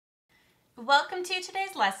Welcome to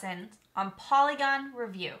today's lesson on Polygon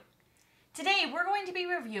Review. Today we're going to be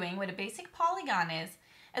reviewing what a basic polygon is,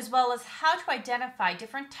 as well as how to identify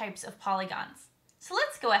different types of polygons. So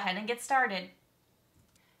let's go ahead and get started.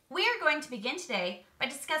 We are going to begin today by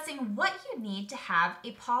discussing what you need to have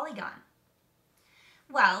a polygon.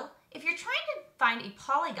 Well, if you're trying to find a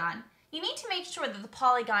polygon, you need to make sure that the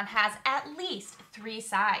polygon has at least 3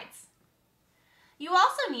 sides. You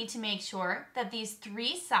also need to make sure that these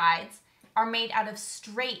 3 sides are made out of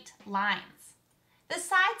straight lines. The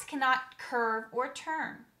sides cannot curve or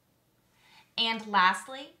turn. And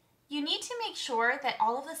lastly, you need to make sure that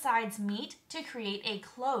all of the sides meet to create a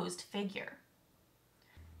closed figure.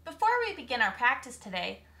 Before we begin our practice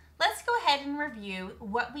today, let's go ahead and review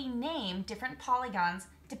what we name different polygons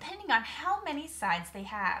depending on how many sides they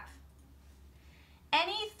have.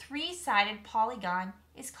 Any 3-sided polygon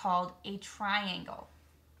is called a triangle.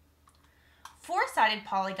 4-sided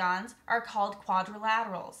polygons are called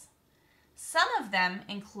quadrilaterals. Some of them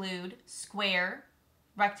include square,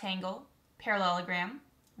 rectangle, parallelogram,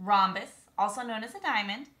 rhombus, also known as a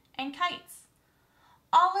diamond, and kites.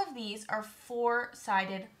 All of these are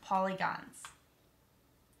 4-sided polygons.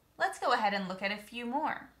 Let's go ahead and look at a few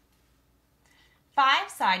more.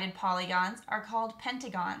 5-sided polygons are called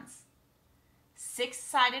pentagons.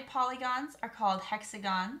 6-sided polygons are called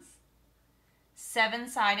hexagons.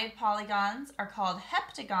 7-sided polygons are called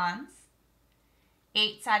heptagons.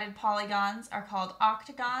 8-sided polygons are called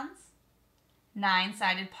octagons.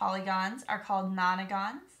 9-sided polygons are called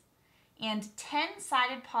nonagons. And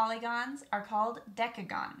 10-sided polygons are called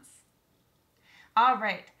decagons. All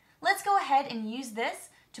right, let's go ahead and use this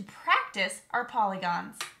to practice our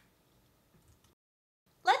polygons.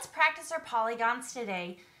 Let's practice our polygons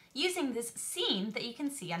today using this scene that you can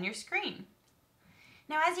see on your screen.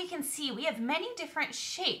 Now, as you can see, we have many different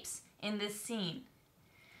shapes in this scene.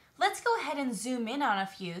 Let's go ahead and zoom in on a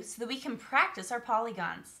few so that we can practice our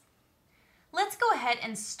polygons. Let's go ahead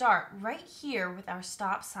and start right here with our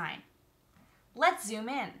stop sign. Let's zoom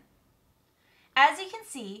in. As you can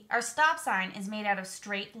see, our stop sign is made out of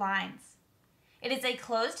straight lines. It is a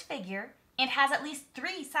closed figure and has at least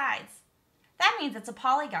 3 sides. That means it's a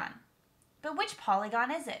polygon. But which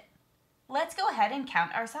polygon is it? Let's go ahead and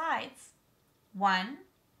count our sides. 1,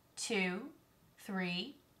 2,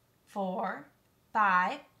 3, 4,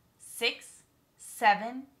 5, 6,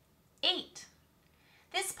 7, 8.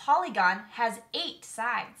 This polygon has 8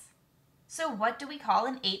 sides. So what do we call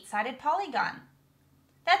an 8-sided polygon?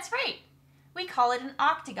 That's right, we call it an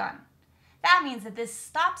octagon. That means that this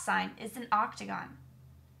stop sign is an octagon.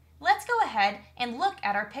 Let's go ahead and look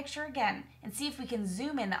at our picture again and see if we can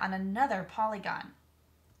zoom in on another polygon.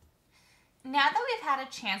 Now that we've had a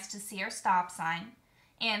chance to see our stop sign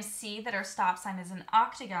and see that our stop sign is an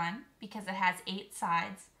octagon because it has 8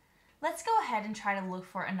 sides, let's go ahead and try to look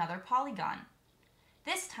for another polygon.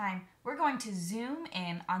 This time, we're going to zoom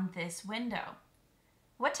in on this window.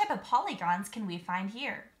 What type of polygons can we find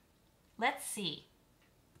here? Let's see.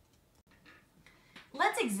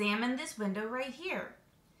 Let's examine this window right here.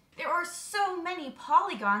 There are so many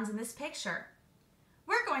polygons in this picture.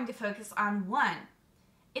 We're going to focus on one.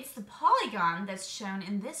 It's the polygon that's shown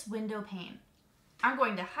in this window pane. I'm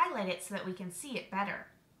going to highlight it so that we can see it better.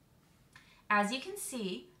 As you can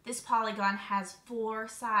see, this polygon has 4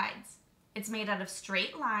 sides. It's made out of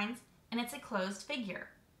straight lines and it's a closed figure.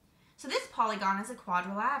 So this polygon is a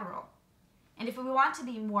quadrilateral. And if we want to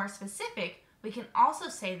be more specific, we can also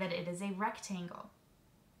say that it is a rectangle.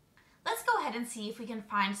 Let's go ahead and see if we can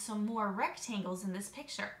find some more rectangles in this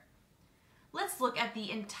picture. Let's look at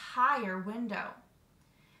the entire window.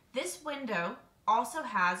 This window also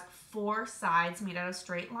has 4 sides made out of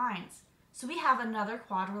straight lines. So we have another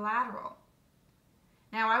quadrilateral.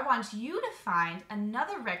 Now I want you to find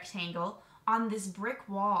another rectangle on this brick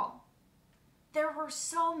wall. There were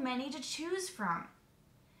so many to choose from.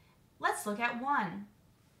 Let's look at one.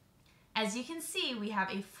 As you can see, we have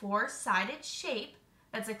a 4-sided shape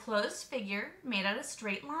that's a closed figure made out of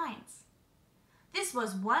straight lines. This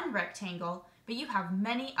was one rectangle, but you have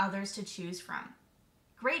many others to choose from.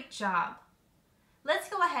 Great job! Let's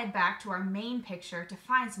go ahead back to our main picture to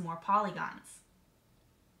find some more polygons.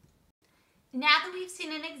 Now that we've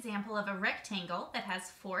seen an example of a rectangle that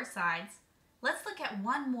has 4 sides, let's look at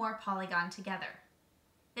one more polygon together.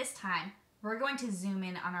 This time, we're going to zoom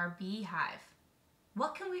in on our beehive.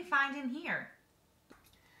 What can we find in here?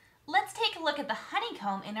 Let's take a look at the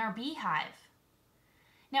honeycomb in our beehive.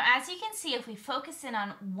 Now, as you can see, if we focus in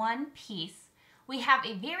on one piece, we have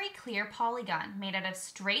a very clear polygon made out of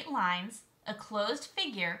straight lines, a closed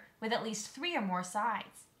figure with at least 3 or more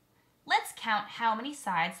sides. Let's count how many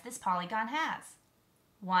sides this polygon has.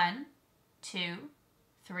 1, 2,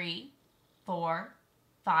 3, 4,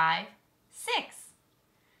 5, 6.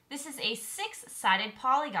 This is a 6-sided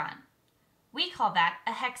polygon. We call that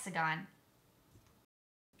a hexagon.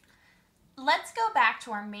 Let's go back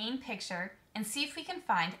to our main picture and see if we can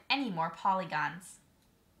find any more polygons.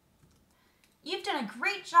 You've done a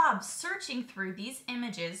great job searching through these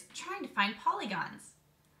images trying to find polygons.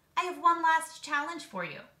 I have one last challenge for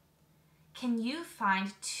you. Can you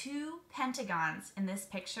find 2 pentagons in this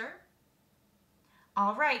picture?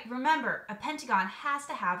 All right, remember, a pentagon has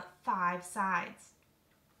to have 5 sides.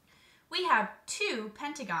 We have 2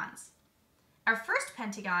 pentagons. Our first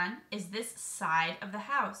pentagon is this side of the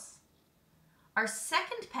house. Our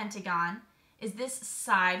second pentagon is this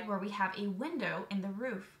side where we have a window in the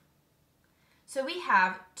roof. So we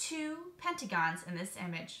have 2 pentagons in this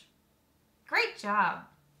image. Great job!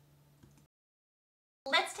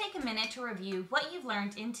 Let's take a minute to review what you've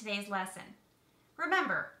learned in today's lesson.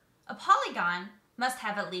 Remember, a polygon must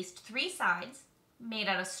have at least 3 sides, made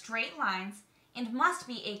out of straight lines, and must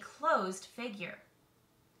be a closed figure.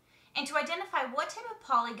 And to identify what type of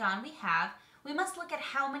polygon we have, we must look at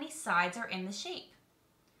how many sides are in the shape.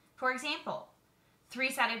 For example,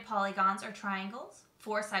 3-sided polygons are triangles,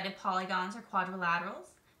 4-sided polygons are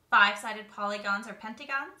quadrilaterals, 5-sided polygons are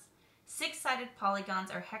pentagons, 6-sided polygons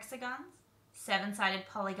are hexagons, 7-sided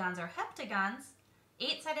polygons are heptagons,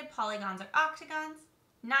 8-sided polygons are octagons,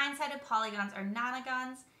 9-sided polygons are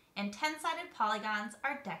nonagons, and 10-sided polygons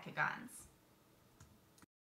are decagons.